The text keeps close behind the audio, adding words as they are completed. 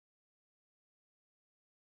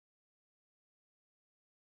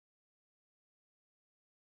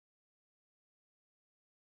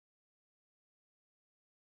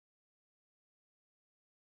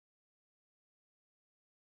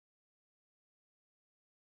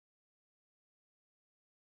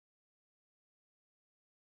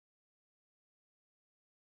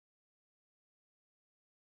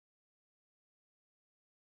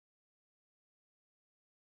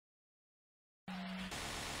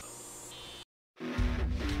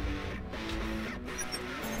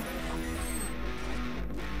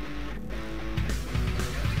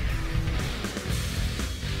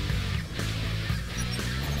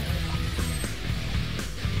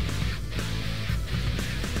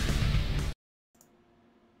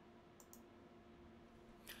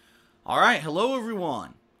Alright, hello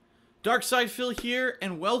everyone. Darkside Phil here,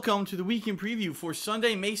 and welcome to the Weekend Preview for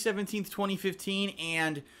Sunday, May 17th, 2015,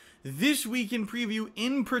 and this Weekend Preview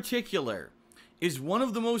in particular is one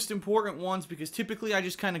of the most important ones because typically I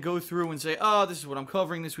just kind of go through and say, oh, this is what I'm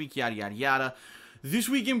covering this week, yada yada yada. This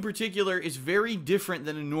week in particular is very different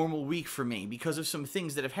than a normal week for me because of some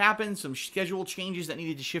things that have happened, some schedule changes that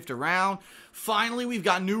needed to shift around. Finally, we've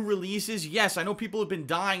got new releases. Yes, I know people have been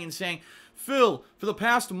dying and saying, Phil, for the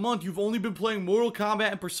past month, you've only been playing Mortal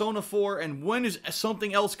Kombat and Persona 4, and when is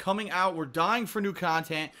something else coming out? We're dying for new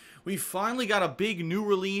content. We finally got a big new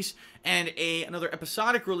release and another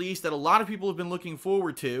episodic release that a lot of people have been looking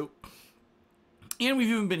forward to. And we've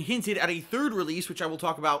even been hinted at a third release, which I will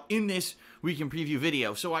talk about in this Weekend Preview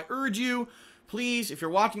video. So I urge you, please, if you're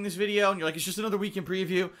watching this video and you're like, it's just another Weekend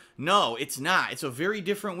Preview, no, it's not. It's a very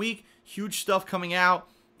different week. Huge stuff coming out.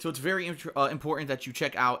 So it's very important that you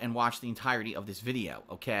check out and watch the entirety of this video,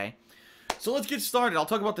 okay? So let's get started. I'll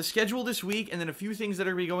talk about the schedule this week and then a few things that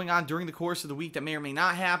are going to be going on during the course of the week that may or may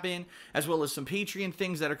not happen, as well as some Patreon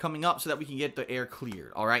things that are coming up so that we can get the air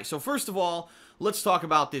cleared, all right? So first of all, let's talk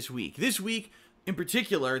about this week. This week, in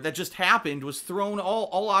particular, that just happened was thrown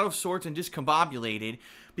all out of sorts and discombobulated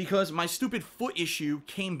because my stupid foot issue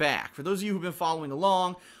came back. For those of you who've been following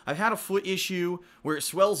along, I've had a foot issue where it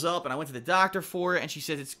swells up, and I went to the doctor for it, and she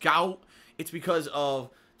says it's gout. It's because of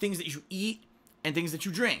things that you eat and things that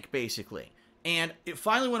you drink, basically. And it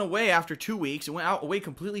finally went away after 2 weeks. It went away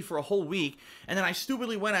completely for a whole week. And then I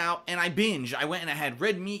stupidly went out and I binged. I went and I had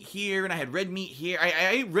red meat here and I had red meat here. I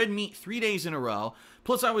ate red meat 3 days in a row.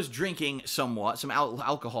 Plus I was drinking somewhat, some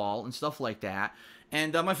alcohol and stuff like that.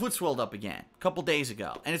 And my foot swelled up again a couple days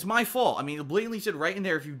ago. And it's my fault. I mean, it blatantly said right in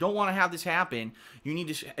there, if you don't want to have this happen, you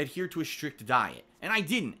need to adhere to a strict diet. And I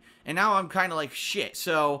didn't. And now I'm kind of like, shit.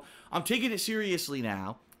 So I'm taking it seriously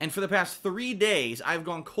now. And for the past 3 days, I've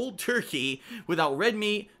gone cold turkey without red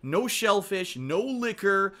meat, no shellfish, no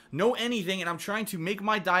liquor, no anything. And I'm trying to make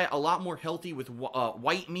my diet a lot more healthy with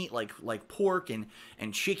white meat like pork and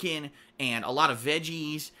chicken and a lot of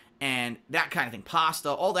veggies and that kind of thing. Pasta,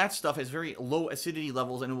 all that stuff has very low acidity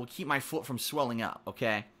levels and it will keep my foot from swelling up,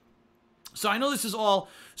 okay? So I know this is all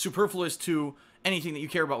superfluous to anything that you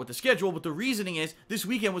care about with the schedule, but the reasoning is this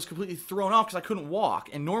weekend was completely thrown off because I couldn't walk.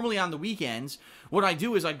 And normally on the weekends, what I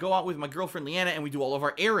do is I go out with my girlfriend Leanna and we do all of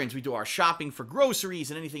our errands. We do our shopping for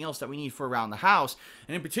groceries and anything else that we need for around the house.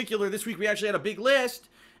 And in particular, this week we actually had a big list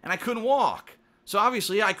and I couldn't walk. So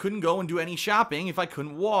obviously I couldn't go and do any shopping if I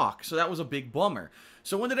couldn't walk. So that was a big bummer.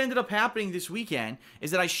 So what ended up happening this weekend is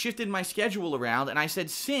that I shifted my schedule around and I said,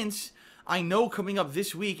 since I know coming up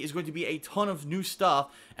this week is going to be a ton of new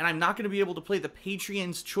stuff, and I'm not going to be able to play the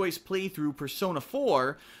Patreon's Choice playthrough Persona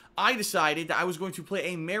 4, I decided that I was going to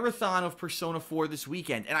play a marathon of Persona 4 this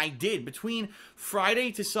weekend, and I did. Between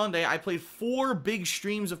Friday to Sunday, I played 4 big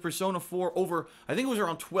streams of Persona 4 over, I think it was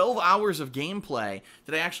around 12 hours of gameplay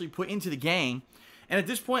that I actually put into the game. And at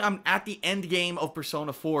this point, I'm at the end game of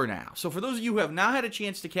Persona 4 now. So for those of you who have not had a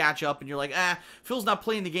chance to catch up, and you're like, Phil's not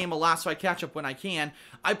playing the game a lot, so I catch up when I can.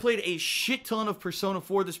 I played a shit ton of Persona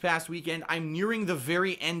 4 this past weekend. I'm nearing the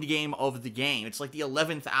very end game of the game. It's like the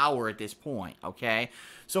 11th hour at this point, okay?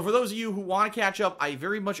 So for those of you who want to catch up, I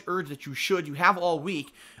very much urge that you should. You have all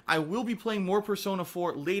week. I will be playing more Persona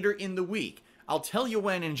 4 later in the week. I'll tell you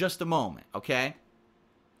when in just a moment, okay?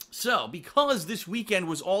 So, because this weekend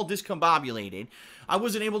was all discombobulated, I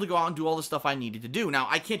wasn't able to go out and do all the stuff I needed to do. Now,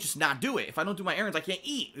 I can't just not do it. If I don't do my errands, I can't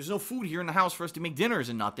eat. There's no food here in the house for us to make dinners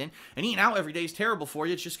and nothing. And eating out every day is terrible for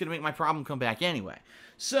you. It's just going to make my problem come back anyway.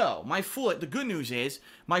 So, my foot, the good news is,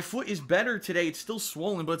 my foot is better today. It's still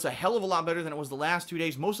swollen, but it's a hell of a lot better than it was the last 2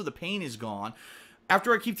 days. Most of the pain is gone.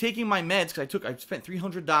 After I keep taking my meds, because I spent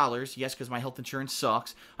 $300, yes, because my health insurance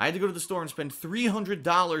sucks, I had to go to the store and spend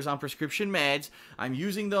 $300 on prescription meds. I'm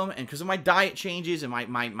using them, and because of my diet changes and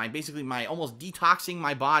basically my almost detoxing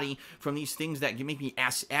my body from these things that can make me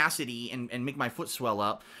acidy and make my foot swell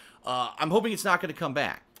up, I'm hoping it's not going to come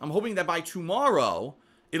back. I'm hoping that by tomorrow,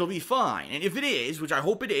 it'll be fine. And if it is, which I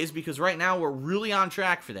hope it is, because right now we're really on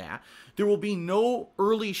track for that, there will be no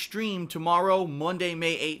early stream tomorrow, Monday,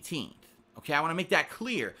 May 18th. Okay, I want to make that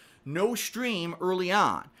clear. No stream early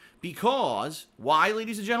on. Because, why,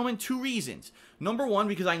 ladies and gentlemen? 2 reasons. Number 1,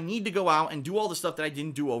 because I need to go out and do all the stuff that I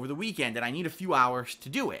didn't do over the weekend, and I need a few hours to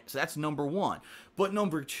do it. So that's number 1. But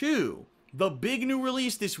number 2, the big new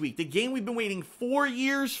release this week, the game we've been waiting 4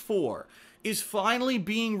 years for, is finally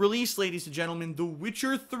being released, ladies and gentlemen. The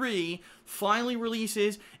Witcher 3 finally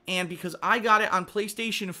releases, and because I got it on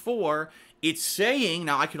PlayStation 4, It's saying,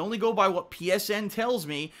 now I can only go by what PSN tells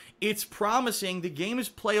me, it's promising the game is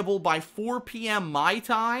playable by 4 p.m. my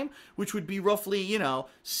time, which would be roughly,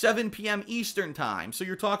 7 p.m. Eastern time. So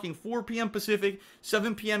you're talking 4 p.m. Pacific,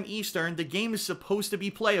 7 p.m. Eastern. The game is supposed to be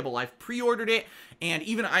playable. I've pre-ordered it, and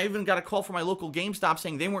I even got a call from my local GameStop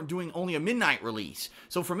saying they weren't doing only a midnight release.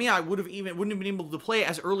 So for me, I wouldn't have been able to play it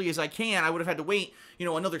as early as I can. I would have had to wait,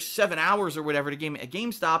 another 7 hours or whatever to game at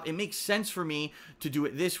GameStop. It makes sense for me to do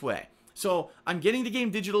it this way. So I'm getting the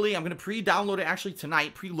game digitally. I'm going to pre-download it actually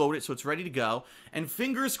tonight, preload it so it's ready to go. And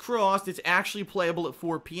fingers crossed it's actually playable at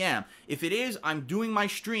 4 p.m. If it is, I'm doing my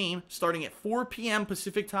stream starting at 4 p.m.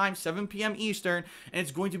 Pacific time, 7 p.m. Eastern. And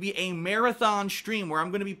it's going to be a marathon stream where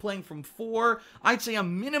I'm going to be playing from 4, I'd say a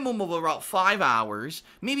minimum of about 5 hours.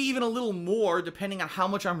 Maybe even a little more depending on how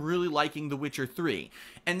much I'm really liking The Witcher 3.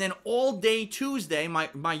 And then all day Tuesday,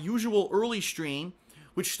 my usual early stream,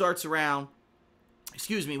 which starts around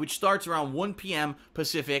 1 p.m.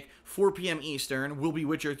 Pacific, 4 p.m. Eastern, will be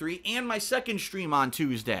Witcher 3, and my second stream on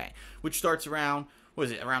Tuesday, which starts around,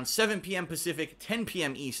 around 7 p.m. Pacific, 10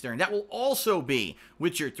 p.m. Eastern. That will also be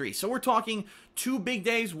Witcher 3. So we're talking 2 big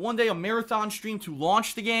days, one day a marathon stream to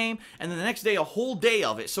launch the game, and then the next day a whole day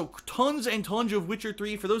of it. So tons and tons of Witcher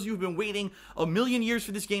 3. For those of you who've been waiting a million years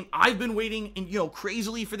for this game, I've been waiting, and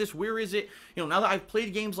crazily for this. Where is it? Now that I've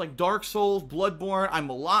played games like Dark Souls, Bloodborne, I'm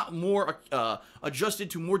a lot more adjusted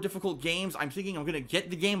to more difficult games. I'm thinking I'm going to get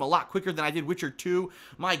the game a lot quicker than I did Witcher 2.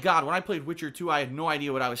 My God, when I played Witcher 2, I had no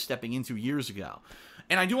idea what I was stepping into years ago.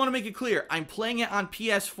 And I do want to make it clear, I'm playing it on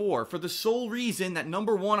PS4 for the sole reason that,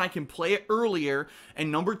 number one, I can play it earlier,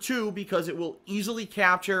 and number two, because it will easily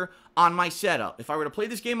capture on my setup. If I were to play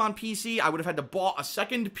this game on PC, I would have had to buy a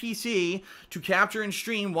second PC to capture and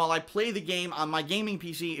stream while I play the game on my gaming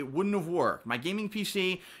PC. It wouldn't have worked. My gaming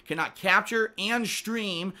PC cannot capture and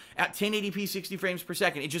stream at 1080p 60 frames per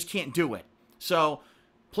second. It just can't do it. So,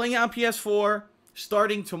 playing it on PS4,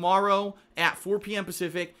 starting tomorrow at 4 p.m.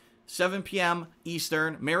 Pacific, 7 p.m.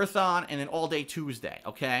 Eastern, marathon, and then all day Tuesday,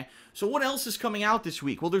 okay? So what else is coming out this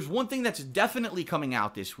week? Well, there's one thing that's definitely coming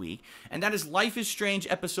out this week, and that is Life is Strange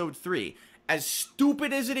Episode 3. As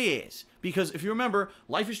stupid as it is, because if you remember,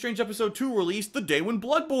 Life is Strange Episode 2 released the day when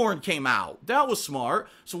Bloodborne came out. That was smart.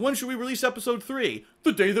 So when should we release Episode 3?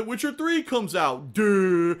 The day that Witcher 3 comes out.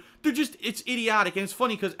 Duh. It's idiotic, and it's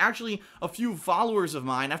funny because actually a few followers of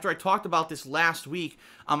mine, after I talked about this last week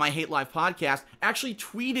on my Hate Live podcast, actually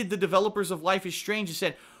tweeted the developers of Life is Strange and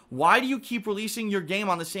said, why do you keep releasing your game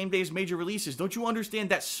on the same day as major releases? Don't you understand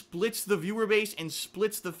that splits the viewer base and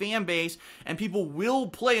splits the fan base, and people will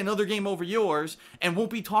play another game over yours and won't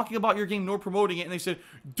be talking about your game nor promoting it? And they said,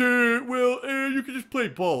 dude, well, you can just play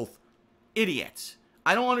both. Idiots.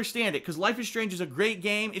 I don't understand it, because Life is Strange is a great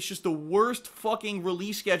game. It's just the worst fucking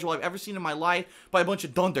release schedule I've ever seen in my life by a bunch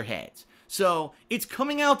of dunderheads. So, it's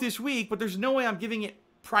coming out this week, but there's no way I'm giving it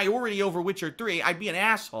priority over Witcher 3. I'd be an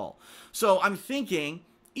asshole. So, I'm thinking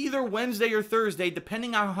either Wednesday or Thursday,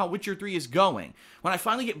 depending on how Witcher 3 is going. When I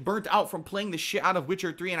finally get burnt out from playing the shit out of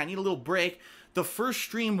Witcher 3 and I need a little break, the first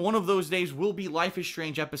stream one of those days will be Life is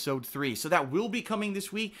Strange Episode 3. So that will be coming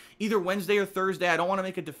this week, either Wednesday or Thursday. I don't want to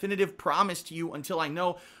make a definitive promise to you until I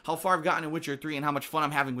know how far I've gotten in Witcher 3 and how much fun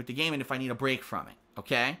I'm having with the game and if I need a break from it,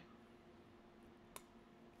 okay?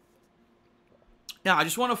 Now, I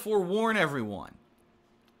just want to forewarn everyone.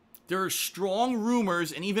 There are strong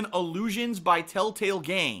rumors and even allusions by Telltale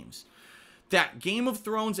Games that Game of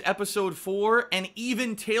Thrones Episode 4 and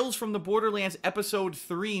even Tales from the Borderlands Episode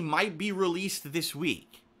 3 might be released this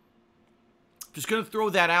week. Just going to throw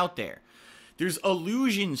that out there. There's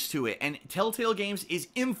allusions to it, and Telltale Games is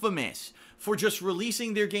infamous for just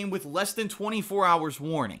releasing their game with less than 24 hours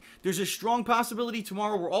warning. There's a strong possibility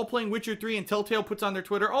tomorrow we're all playing Witcher 3 and Telltale puts on their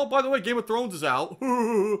Twitter, oh, by the way, Game of Thrones is out.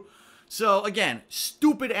 So, again,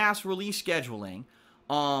 stupid-ass release scheduling.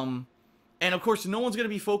 And, of course, no one's going to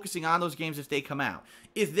be focusing on those games if they come out.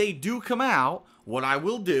 If they do come out, what I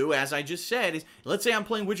will do, as I just said, is, let's say I'm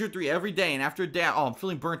playing Witcher 3 every day, and after a day, oh, I'm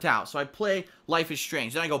feeling burnt out. So I play Life is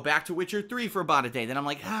Strange. Then I go back to Witcher 3 for about a day. Then I'm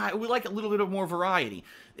like, I would like a little bit of more variety.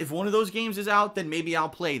 If one of those games is out, then maybe I'll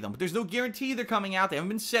play them. But there's no guarantee they're coming out. They haven't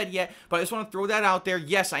been said yet, but I just want to throw that out there.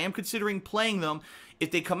 Yes, I am considering playing them if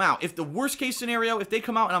they come out. If the worst case scenario, if they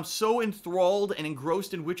come out and I'm so enthralled and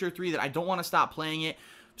engrossed in Witcher 3 that I don't want to stop playing it,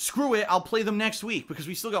 screw it, I'll play them next week because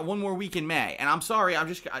we still got one more week in May. And I'm sorry,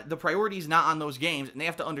 the priority is not on those games, and they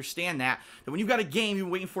have to understand that when you've got a game you've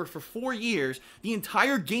been waiting for 4 years, the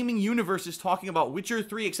entire gaming universe is talking about Witcher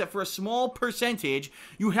 3 except for a small percentage.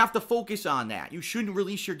 You have to focus on that. You shouldn't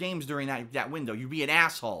release your games during that window. You'd be an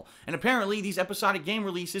asshole. And apparently these episodic game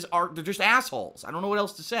releases they're just assholes. I don't know what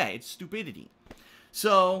else to say. It's stupidity.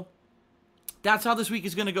 So, That's how this week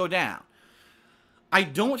is going to go down. I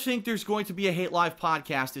don't think there's going to be a Hate Live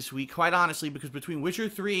podcast this week, quite honestly, because between Witcher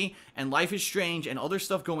 3 and Life is Strange and other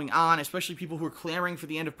stuff going on, especially people who are clamoring for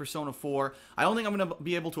the end of Persona 4, I don't think I'm going to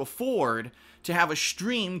be able to afford to have a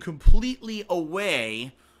stream completely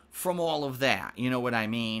away from all of that, you know what I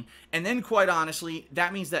mean? And then, quite honestly,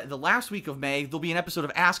 that means that the last week of May, there'll be an episode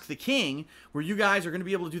of Ask the King, where you guys are going to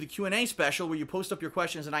be able to do the Q&A special, where you post up your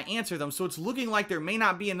questions and I answer them, so it's looking like there may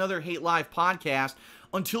not be another Hate Live podcast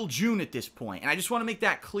until June at this point. And I just want to make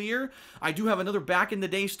that clear. I do have another Back in the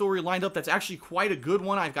Day story lined up that's actually quite a good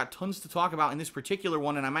one. I've got tons to talk about in this particular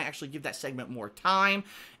one, and I might actually give that segment more time.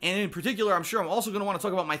 And in particular, I'm sure I'm also going to want to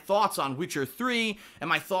talk about my thoughts on Witcher 3 and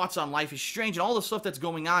my thoughts on Life is Strange and all the stuff that's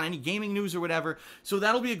going on, any gaming news or whatever. So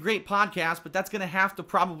that'll be a great podcast, but that's going to have to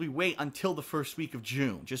probably wait until the first week of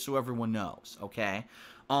June, just so everyone knows, okay?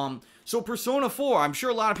 So Persona 4, I'm sure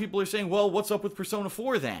a lot of people are saying, well, what's up with Persona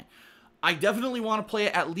 4 then? I definitely want to play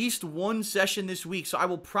it at least one session this week, so I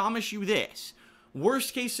will promise you this.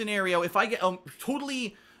 Worst case scenario, if I get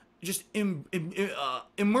totally just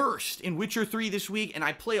immersed in Witcher 3 this week and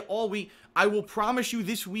I play it all week, I will promise you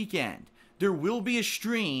this weekend there will be a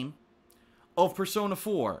stream of Persona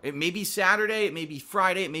 4. It may be Saturday, it may be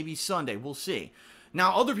Friday, it may be Sunday. We'll see.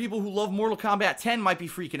 Now, other people who love Mortal Kombat 10 might be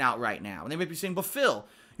freaking out right now, and they might be saying, but Phil,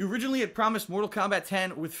 you originally had promised Mortal Kombat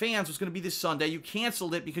 10 with fans was going to be this Sunday. You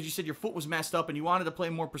canceled it because you said your foot was messed up and you wanted to play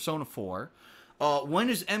more Persona 4. When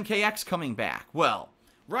is MKX coming back? Well,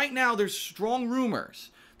 right now there's strong rumors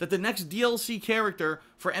that the next DLC character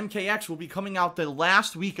for MKX will be coming out the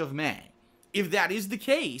last week of May. If that is the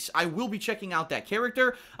case, I will be checking out that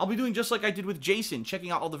character. I'll be doing just like I did with Jason, checking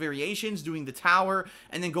out all the variations, doing the tower,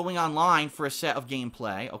 and then going online for a set of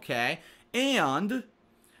gameplay, okay? And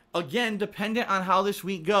again, dependent on how this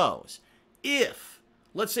week goes. If,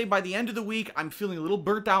 let's say by the end of the week, I'm feeling a little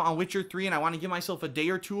burnt out on Witcher 3 and I want to give myself a day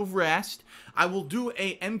or two of rest, I will do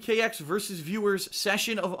a MKX versus viewers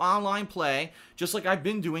session of online play, just like I've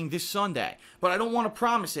been doing this Sunday. But I don't want to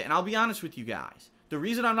promise it, and I'll be honest with you guys. The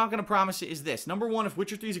reason I'm not going to promise it is this. Number one, if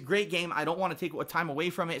Witcher 3 is a great game, I don't want to take time away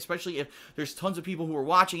from it, especially if there's tons of people who are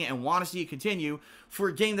watching it and want to see it continue for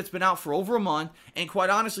a game that's been out for over a month. And quite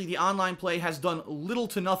honestly, the online play has done little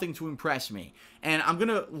to nothing to impress me. And I'm going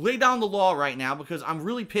to lay down the law right now because I'm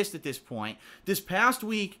really pissed at this point. This past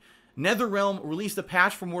week, NetherRealm released a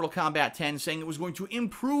patch for Mortal Kombat 10 saying it was going to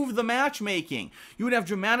improve the matchmaking. You would have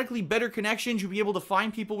dramatically better connections. You'd be able to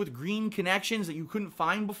find people with green connections that you couldn't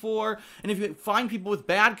find before. And if you find people with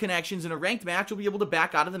bad connections in a ranked match, you'll be able to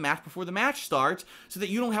back out of the match before the match starts so that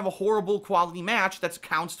you don't have a horrible quality match that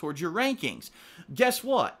counts towards your rankings. Guess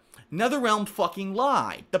what? NetherRealm fucking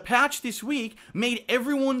lied. The patch this week made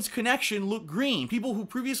everyone's connection look green. People who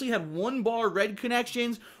previously had 1 bar red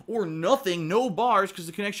connections or nothing, no bars because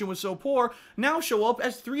the connection was so poor, now show up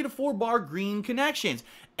as 3 to 4 bar green connections.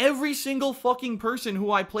 Every single fucking person who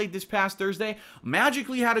I played this past Thursday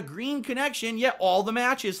magically had a green connection, yet all the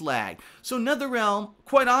matches lagged. So NetherRealm,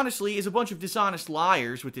 quite honestly, is a bunch of dishonest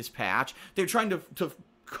liars with this patch. They're trying to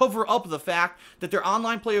cover up the fact that their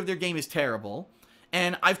online play of their game is terrible.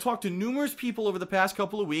 And I've talked to numerous people over the past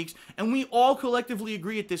couple of weeks, and we all collectively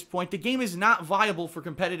agree at this point the game is not viable for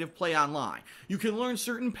competitive play online. You can learn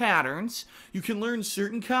certain patterns, you can learn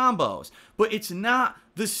certain combos, but it's not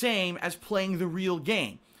the same as playing the real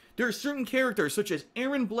game. There are certain characters such as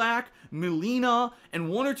Aaron Black, Melina, and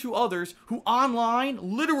 1 or 2 others who online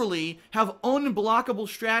literally have unblockable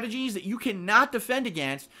strategies that you cannot defend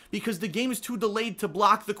against because the game is too delayed to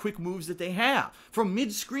block the quick moves that they have. From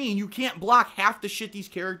mid-screen, you can't block half the shit these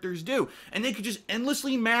characters do. And they could just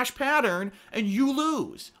endlessly mash pattern and you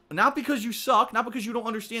lose. Not because you suck, not because you don't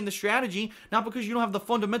understand the strategy, not because you don't have the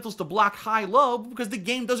fundamentals to block high-low, but because the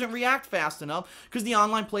game doesn't react fast enough, because the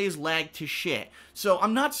online play is lagged to shit. So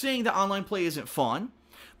I'm not saying that online play isn't fun.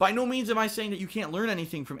 By no means am I saying that you can't learn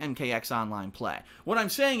anything from MKX online play. What I'm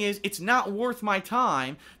saying is it's not worth my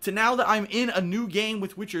time to, now that I'm in a new game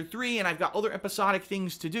with Witcher 3 and I've got other episodic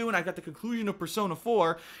things to do and I've got the conclusion of Persona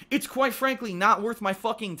 4, it's quite frankly not worth my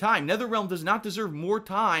fucking time. NetherRealm does not deserve more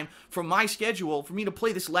time from my schedule for me to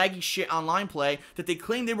play this laggy shit online play that they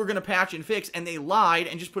claimed they were going to patch and fix, and they lied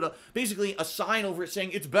and just put basically a sign over it saying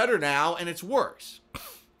it's better now and it's worse.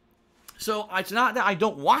 So it's not that I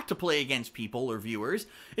don't want to play against people or viewers.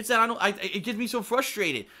 It's that it gets me so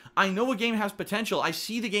frustrated. I know a game has potential. I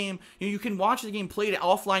see the game. You can watch the game played at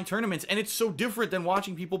offline tournaments, and it's so different than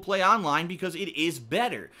watching people play online because it is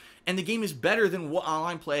better. And the game is better than what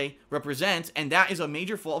online play represents, and that is a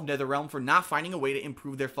major fault of NetherRealm for not finding a way to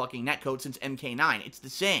improve their fucking netcode since MK9. It's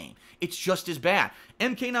the same. It's just as bad.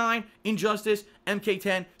 MK9, Injustice,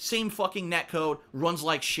 MK10, same fucking netcode, runs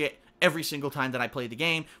like shit every single time that I play the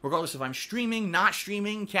game, regardless if I'm streaming, not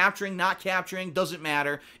streaming, capturing, not capturing, doesn't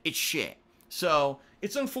matter. It's shit. So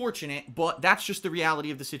it's unfortunate, but that's just the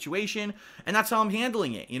reality of the situation, and that's how I'm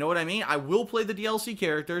handling it. You know what I mean? I will play the DLC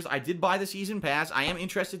characters. I did buy the season pass. I am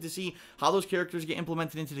interested to see how those characters get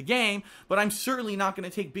implemented into the game, but I'm certainly not going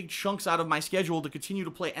to take big chunks out of my schedule to continue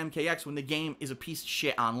to play MKX when the game is a piece of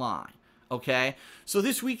shit online. Okay, so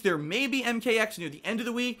this week there may be MKX near the end of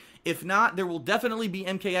the week. If not, there will definitely be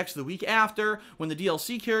MKX the week after when the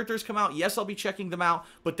DLC characters come out. Yes, I'll be checking them out,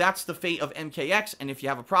 but that's the fate of MKX, and if you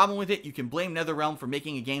have a problem with it, you can blame NetherRealm for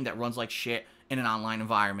making a game that runs like shit in an online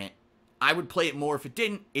environment. I would play it more if it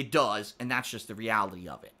didn't. It does, and that's just the reality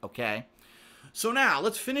of it, okay? So now,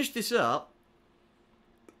 let's finish this up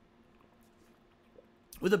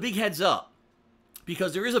with a big heads up,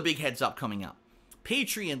 because there is a big heads up coming up.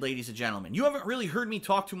 Patreon, ladies and gentlemen. You haven't really heard me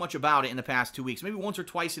talk too much about it in the past 2 weeks. Maybe once or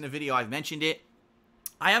twice in a video I've mentioned it.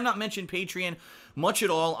 I have not mentioned Patreon much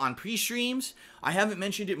at all on pre-streams. I haven't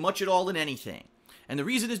mentioned it much at all in anything. And the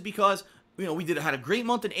reason is because, you know, we had a great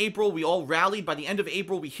month in April. We all rallied. By the end of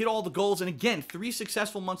April, we hit all the goals. And again, 3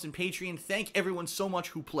 successful months in Patreon. Thank everyone so much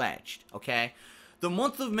who pledged, okay? The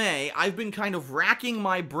month of May, I've been kind of racking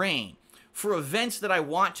my brain for events that I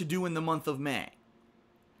want to do in the month of May.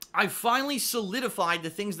 I finally solidified the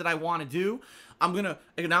things that I want to do. I'm going to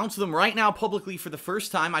announce them right now publicly for the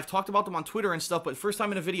first time. I've talked about them on Twitter and stuff, but first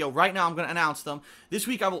time in a video, right now I'm going to announce them. This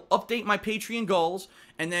week I will update my Patreon goals,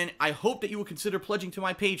 and then I hope that you will consider pledging to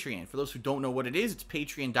my Patreon. For those who don't know what it is, it's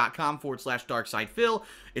patreon.com/DarkSidePhil.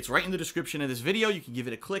 It's right in the description of this video. You can give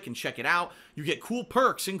it a click and check it out. You get cool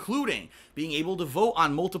perks, including being able to vote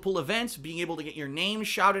on multiple events, being able to get your name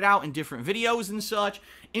shouted out in different videos and such.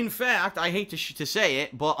 In fact, I hate to say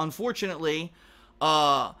it, but unfortunately,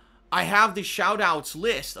 I have the shout-outs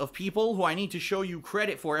list of people who I need to show you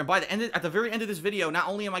credit for, and at the very end of this video, not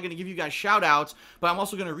only am I going to give you guys shout-outs, but I'm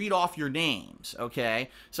also going to read off your names, okay?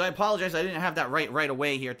 So I apologize, I didn't have that right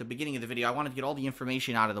away here at the beginning of the video. I wanted to get all the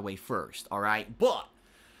information out of the way first, alright? But,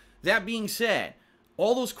 that being said,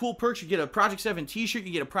 all those cool perks, you get a Project 7 t-shirt,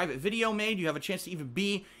 you get a private video made, you have a chance to even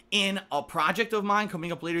be in a project of mine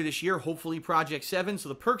coming up later this year, hopefully Project 7, so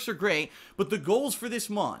the perks are great, but the goals for this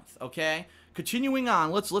month, okay? Continuing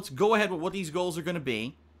on, let's go ahead with what these goals are going to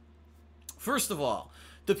be. First of all,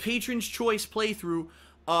 the Patron's Choice playthrough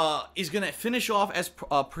is going to finish off as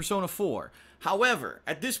Persona 4. However,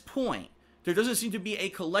 at this point, there doesn't seem to be a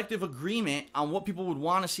collective agreement on what people would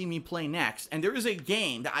want to see me play next. And there is a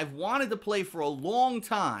game that I've wanted to play for a long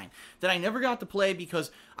time that I never got to play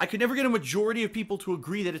because I could never get a majority of people to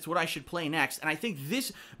agree that it's what I should play next. And I think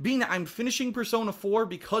this, being that I'm finishing Persona 4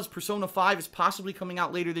 because Persona 5 is possibly coming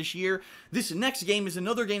out later this year, this next game is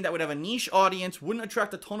another game that would have a niche audience, wouldn't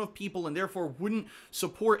attract a ton of people, and therefore wouldn't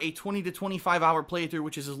support a 20 to 25 hour playthrough,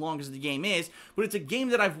 which is as long as the game is. But it's a game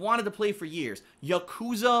that I've wanted to play for years.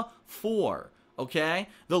 Yakuza 4. Okay?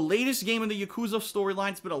 The latest game in the Yakuza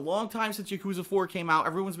storyline. It's been a long time since Yakuza 4 came out.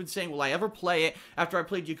 Everyone's been saying, will I ever play it? After I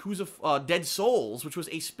played Yakuza Dead Souls, which was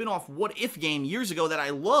a spin-off what-if game years ago that I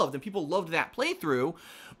loved, and people loved that playthrough,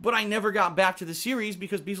 but I never got back to the series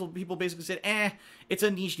because people basically said, it's a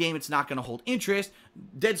niche game, it's not going to hold interest.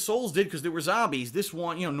 Dead Souls did because there were zombies. This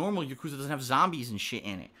one, you know, normal Yakuza doesn't have zombies and shit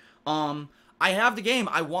in it. I have the game.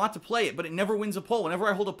 I want to play it, but it never wins a poll. Whenever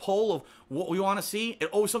I hold a poll of what we want to see,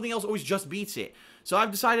 something else always just beats it. So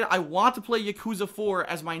I've decided I want to play Yakuza 4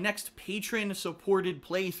 as my next patron-supported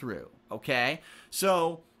playthrough, okay?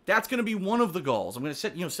 So that's going to be one of the goals. I'm going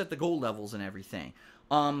to set the goal levels and everything.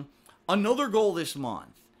 Another goal this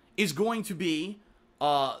month is going to be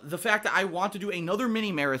the fact that I want to do another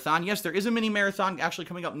mini-marathon. Yes, there is a mini-marathon actually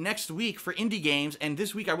coming up next week for indie games, and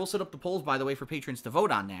this week I will set up the polls, by the way, for patrons to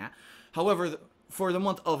vote on that. However, for the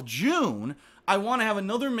month of June, I want to have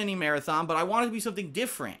another mini-marathon, but I want it to be something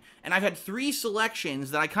different. And I've had 3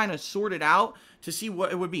 selections that I kind of sorted out to see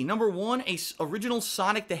what it would be. Number 1, a original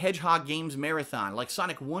Sonic the Hedgehog games marathon, like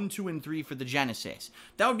Sonic 1, 2, and 3 for the Genesis.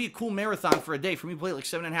 That would be a cool marathon for a day, for me to play like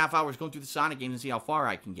 7.5 hours going through the Sonic games and see how far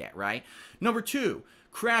I can get, right? Number 2,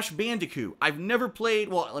 Crash Bandicoot. I've never played,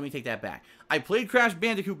 well, let me take that back. I played Crash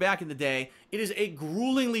Bandicoot back in the day. It is a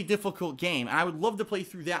gruelingly difficult game, and I would love to play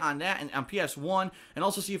through that on PS1, and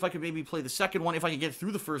also see if I could maybe play the second one, if I could get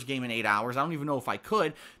through the first game in 8 hours. I don't even know if I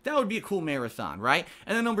could. That would be a cool marathon, right?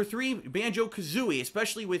 And then number 3, Banjo-Kazooie,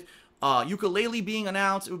 especially with Yooka-Laylee being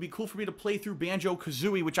announced. It would be cool for me to play through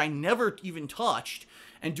Banjo-Kazooie, which I never even touched,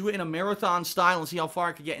 and do it in a marathon style and see how far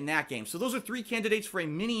I could get in that game. So those are 3 candidates for a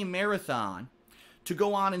mini-marathon to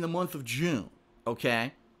go on in the month of June,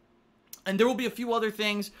 okay? And there will be a few other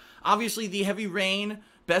things. Obviously, the Heavy Rain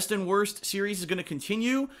Best and Worst series is going to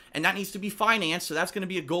continue, and that needs to be financed, so that's going to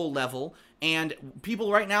be a goal level. And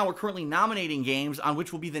people right now are currently nominating games on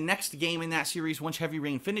which will be the next game in that series once Heavy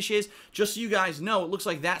Rain finishes. Just so you guys know, it looks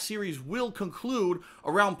like that series will conclude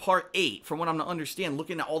around Part 8, from what I'm going to understand,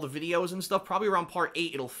 looking at all the videos and stuff. Probably around Part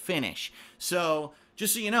 8 it'll finish. So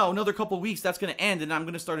just so you know, another couple weeks that's going to end, and I'm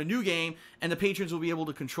going to start a new game, and the patrons will be able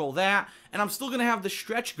to control that. And I'm still going to have the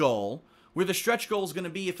stretch goal, where the stretch goal is going to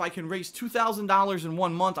be if I can raise $2,000 in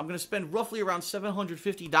 1 month, I'm going to spend roughly around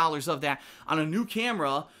 $750 of that on a new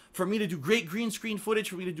camera for me to do great green screen footage,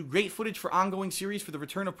 for me to do great footage for ongoing series, for the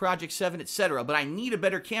return of Project 7, etc. But I need a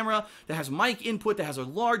better camera that has mic input, that has a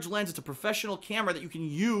large lens. It's a professional camera that you can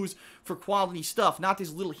use for quality stuff, not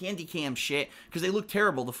this little handy cam shit, because they look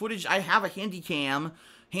terrible. The footage, I have a handy cam,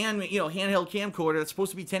 handheld camcorder that's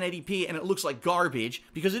supposed to be 1080p, and it looks like garbage,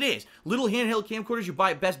 because it is. Little handheld camcorders you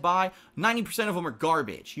buy at Best Buy, 90% of them are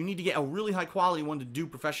garbage. You need to get a really high quality one to do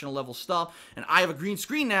professional level stuff, and I have a green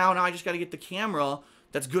screen now I just got to get the camera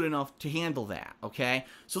that's good enough to handle that, okay?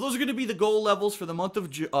 So those are going to be the goal levels for the month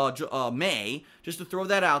of May, just to throw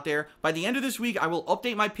that out there. By the end of this week, I will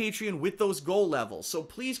update my Patreon with those goal levels. So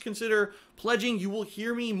please consider pledging. You will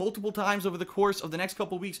hear me multiple times over the course of the next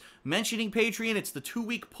couple weeks mentioning Patreon. It's the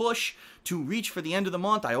 2-week push to reach for the end of the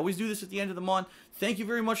month. I always do this at the end of the month. Thank you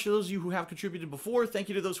very much to those of you who have contributed before. Thank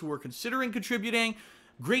you to those who are considering contributing.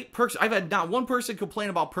 Great perks. I've had not one person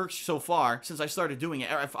complain about perks so far since I started doing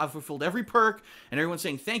it. I've fulfilled every perk, and everyone's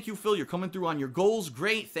saying, thank you, Phil. You're coming through on your goals.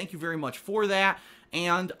 Great. Thank you very much for that.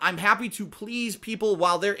 And I'm happy to please people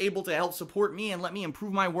while they're able to help support me and let me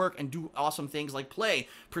improve my work and do awesome things like play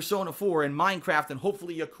Persona 4 and Minecraft and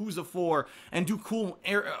hopefully Yakuza 4 and do cool,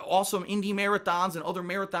 awesome indie marathons and other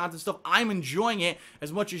marathons and stuff. I'm enjoying it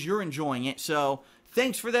as much as you're enjoying it. So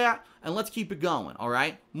thanks for that, and let's keep it going, all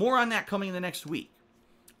right? More on that coming in the next week.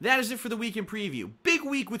 That is it for the week in preview. Big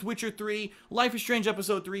week with Witcher 3, Life is Strange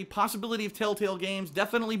Episode 3, possibility of Telltale Games,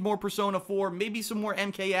 definitely more Persona 4, maybe some more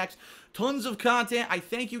MKX, tons of content. I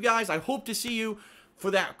thank you guys. I hope to see you for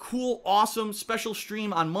that cool, awesome special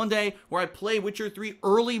stream on Monday where I play Witcher 3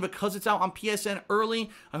 early because it's out on PSN early.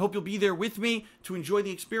 I hope you'll be there with me to enjoy the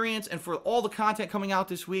experience and for all the content coming out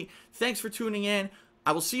this week. Thanks for tuning in.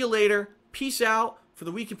 I will see you later. Peace out. For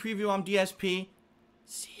the week in preview, I'm DSP.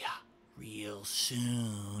 See ya real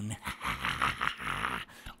soon.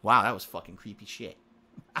 Wow, that was fucking creepy shit.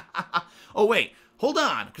 Oh, wait. Hold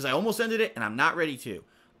on, because I almost ended it, and I'm not ready to.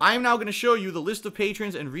 I am now going to show you the list of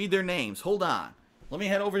patrons and read their names. Hold on. Let me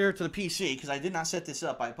head over here to the PC, because I did not set this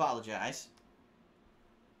up. I apologize.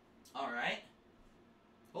 Alright.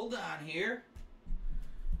 Hold on here.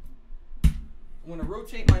 I'm going to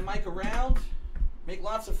rotate my mic around. Make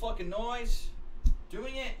lots of fucking noise.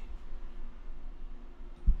 Doing it.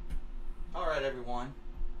 Alright, everyone.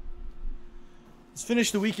 Let's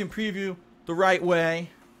finish the week in preview the right way.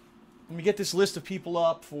 Let me get this list of people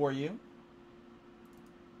up for you.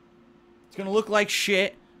 It's going to look like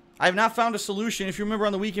shit. I have not found a solution. If you remember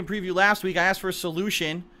on the week in preview last week, I asked for a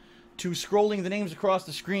solution to scrolling the names across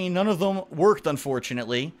the screen. None of them worked,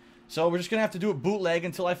 unfortunately. So we're just going to have to do it bootleg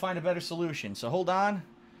until I find a better solution. So hold on.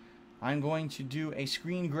 I'm going to do a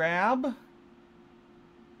screen grab.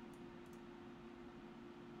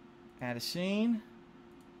 Add a scene.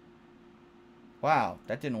 Wow,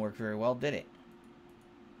 that didn't work very well, did it?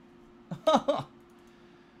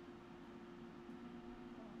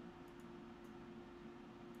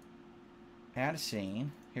 Add a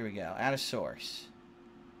scene. Here we go. Add a source.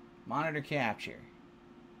 Monitor capture.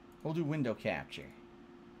 We'll do window capture.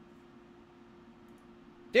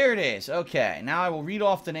 There it is. Okay, now I will read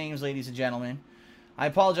off the names, ladies and gentlemen. I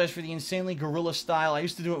apologize for the insanely guerrilla style. I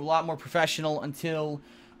used to do it a lot more professional until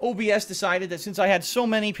OBS decided that since I had so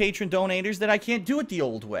many patron donators that I can't do it the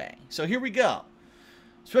old way. So here we go.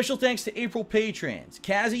 Special thanks to April patrons.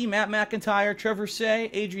 Kazzy, Matt McIntyre, Trevor Say,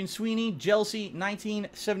 Adrian Sweeney, Jelsey,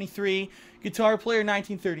 1973, Guitar Player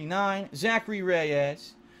 1939, Zachary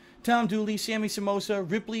Reyes, Tom Dooley, Sammy Samosa,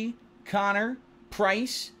 Ripley, Connor,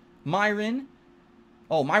 Price, Myron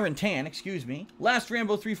Tan, excuse me, Last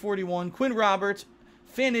Rambo 341, Quinn Roberts,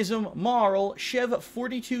 Fanism, Marl,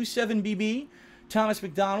 Chev427BB, Thomas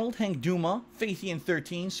McDonald, Hank Duma, Faithian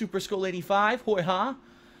 13, Super Skull 85, Hoi Ha,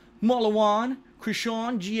 Malawan,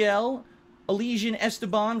 Krishan, GL, Elysian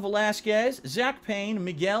Esteban Velasquez, Zach Payne,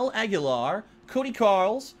 Miguel Aguilar, Cody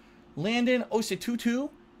Carls, Landon Osetutu,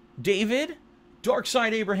 David,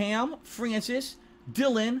 Darkside Abraham, Francis,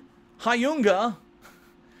 Dylan, Hyunga,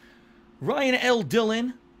 Ryan L.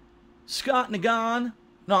 Dillon, Scott Nagan,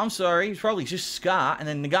 no, I'm sorry, he's probably just Scott, and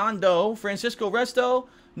then Nagando, Francisco Resto,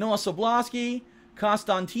 Noah Soblowski,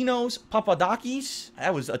 Konstantinos Papadakis.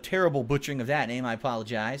 That was a terrible butchering of that name. I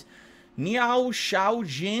apologize. Niao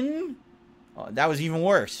Xiaojin. Oh, that was even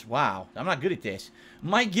worse. Wow. I'm not good at this.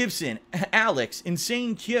 Mike Gibson. Alex.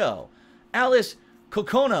 Insane Kyo. Alice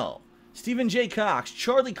Kokono. Stephen J. Cox.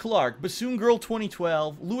 Charlie Clark. Bassoon Girl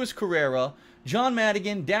 2012. Luis Carrera. John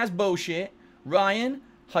Madigan. Daz Boshit. Ryan.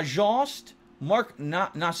 Hajost. Mark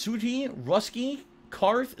Nasuti. Rusky.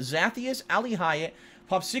 Karth. Zathius. Ali Hyatt.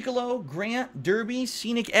 Popsicolo. Grant. Derby.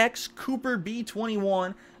 Scenic X. Cooper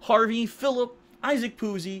B21. Harvey. Phillip. Isaac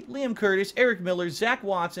Poozy, Liam Curtis, Eric Miller, Zach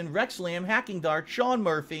Watson, Rex Lamb, Hacking Dart, Sean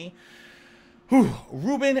Murphy,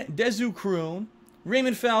 Ruben Dezu Kroon,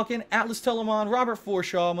 Raymond Falcon, Atlas Telemon, Robert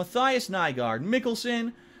Forshaw, Matthias Nygaard,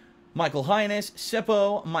 Mickelson, Michael Highness,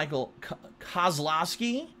 Seppo, Michael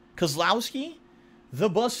Kozlowski, The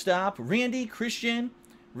Bus Stop, Randy, Christian,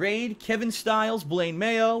 Raid, Kevin Stiles, Blaine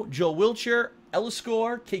Mayo, Joe Wiltshire,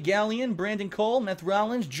 Elliscore, Kagalian, Brandon Cole, Meth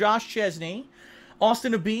Rollins, Josh Chesney,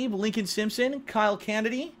 Austin Abib, Lincoln Simpson, Kyle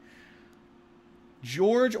Kennedy,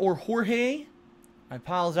 George or Jorge, I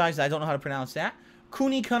apologize, I don't know how to pronounce that,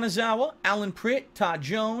 Kuni Kanazawa, Alan Pritt, Todd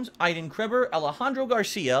Jones, Aiden Kreber, Alejandro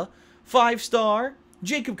Garcia, 5-star,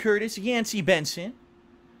 Jacob Curtis, Yancey Benson,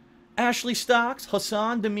 Ashley Stocks,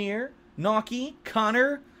 Hassan Demir, Naki,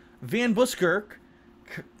 Connor, Van Buskirk,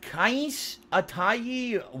 Kais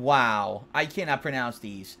Atayi, wow, I cannot pronounce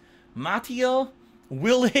these, Mattia,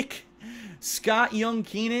 Willick, Scott Young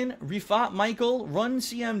Keenan, Rifat Michael, Run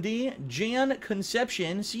CMD, Jan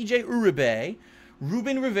Conception, CJ Uribe,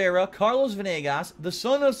 Ruben Rivera, Carlos Venegas, the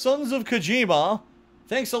son of Sons of Kojima,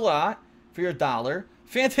 thanks a lot for your $1,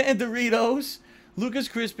 Fanta and Doritos, Lucas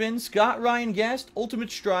Crispin, Scott Ryan Guest, Ultimate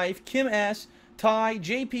Strife, Kim S, Ty,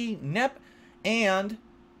 JP, Nep, and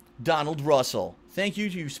Donald Russell. Thank you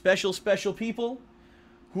to you special people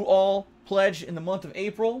who all pledged in the month of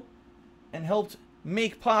April and helped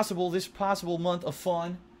make possible this possible month of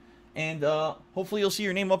fun, and hopefully you'll see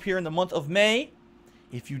your name up here in the month of May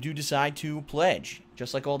if you do decide to pledge,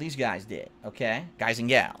 just like all these guys did, okay, guys and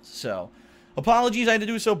gals. So apologies I had to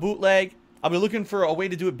do so bootleg. I'll be looking for a way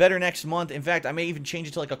to do it better next month. In fact, I may even change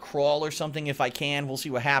it to like a crawl or something if I can. We'll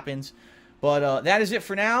see what happens, but that is it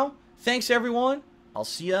for now. Thanks everyone. I'll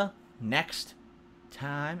see ya next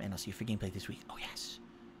time, and I'll see you for gameplay this week. Oh yes,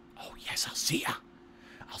 I'll see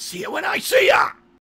ya when I see ya.